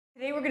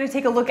Today we're going to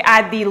take a look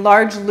at the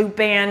large loop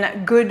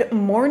band Good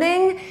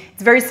Morning.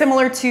 It's very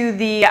similar to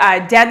the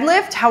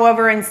deadlift.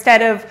 However,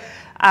 instead of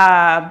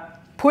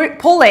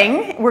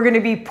pulling, we're going to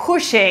be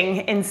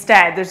pushing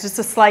instead. There's just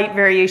a slight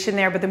variation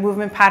there, but the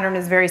movement pattern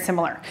is very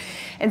similar.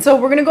 And so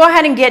we're going to go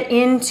ahead and get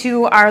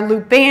into our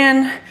loop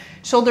band,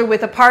 shoulder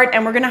width apart,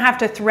 and we're going to have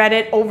to thread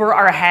it over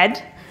our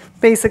head,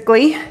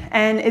 basically,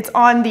 and it's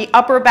on the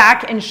upper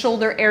back and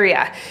shoulder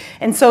area.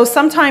 And so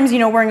sometimes,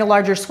 wearing a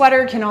larger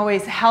sweater can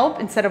always help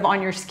instead of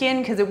on your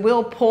skin because it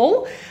will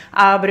pull.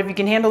 But if you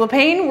can handle the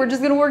pain, we're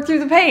just gonna work through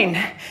the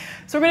pain.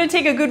 So we're gonna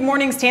take a Good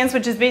Morning stance,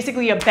 which is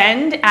basically a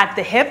bend at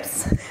the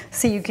hips.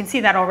 So you can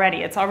see that already,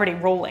 it's already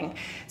rolling.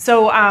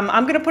 So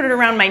I'm gonna put it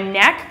around my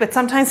neck, but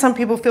sometimes some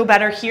people feel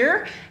better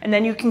here, and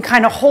then you can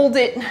kind of hold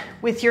it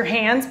with your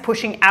hands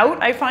pushing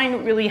out. I find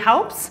it really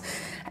helps,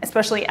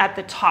 especially at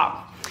the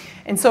top.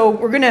 And so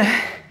we're gonna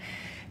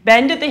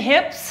bend at the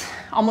hips,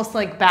 almost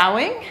like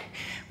bowing.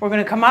 We're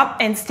gonna come up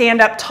and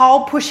stand up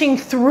tall, pushing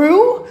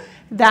through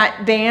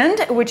that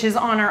band, which is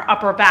on our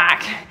upper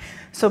back.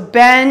 So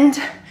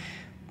bend,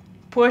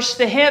 push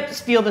the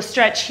hips, feel the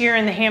stretch here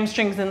in the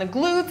hamstrings and the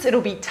glutes. It'll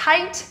be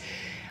tight.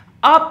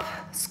 Up,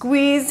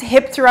 squeeze,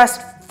 hip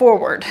thrust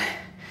forward.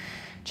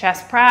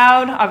 Chest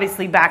proud,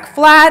 obviously back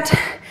flat,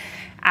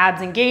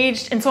 abs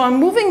engaged. And so I'm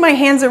moving my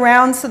hands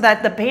around so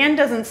that the band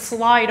doesn't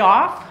slide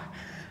off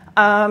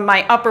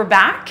my upper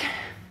back,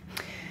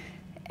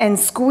 and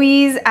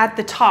squeeze at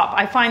the top.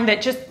 I find that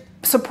just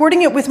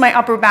supporting it with my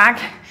upper back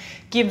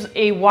gives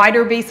a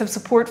wider base of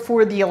support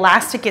for the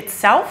elastic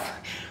itself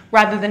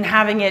rather than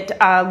having it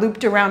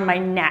looped around my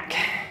neck.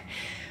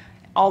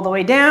 All the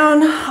way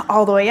down,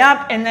 all the way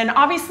up, and then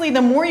obviously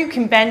the more you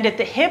can bend at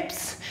the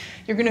hips,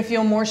 you're gonna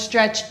feel more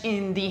stretch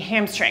in the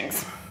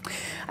hamstrings.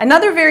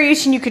 Another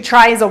variation you could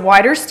try is a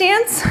wider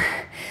stance,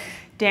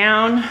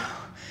 down,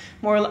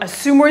 more a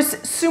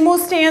sumo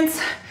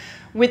stance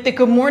with the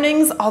Good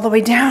Mornings, all the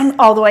way down,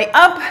 all the way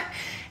up,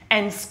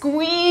 and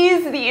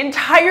squeeze the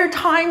entire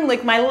time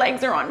like my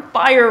legs are on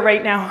fire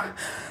right now.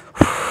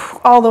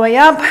 All the way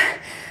up.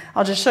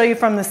 I'll just show you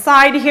from the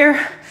side here.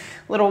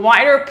 A little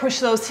wider, push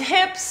those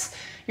hips.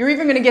 You're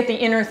even gonna get the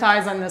inner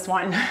thighs on this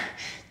one.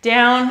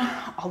 Down,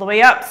 all the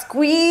way up,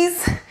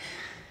 squeeze,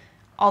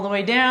 all the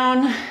way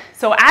down.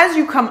 So as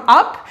you come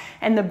up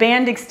and the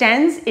band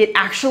extends, it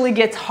actually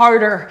gets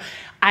harder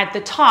at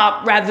the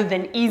top rather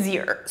than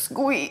easier.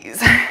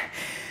 Squeeze.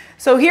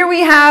 So here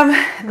we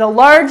have the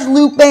large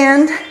loop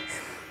band,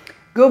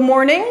 Good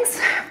Mornings.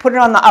 Put it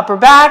on the upper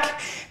back.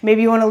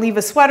 Maybe you want to leave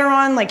a sweater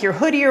on, like your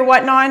hoodie or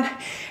whatnot,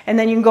 and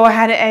then you can go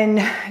ahead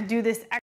and do this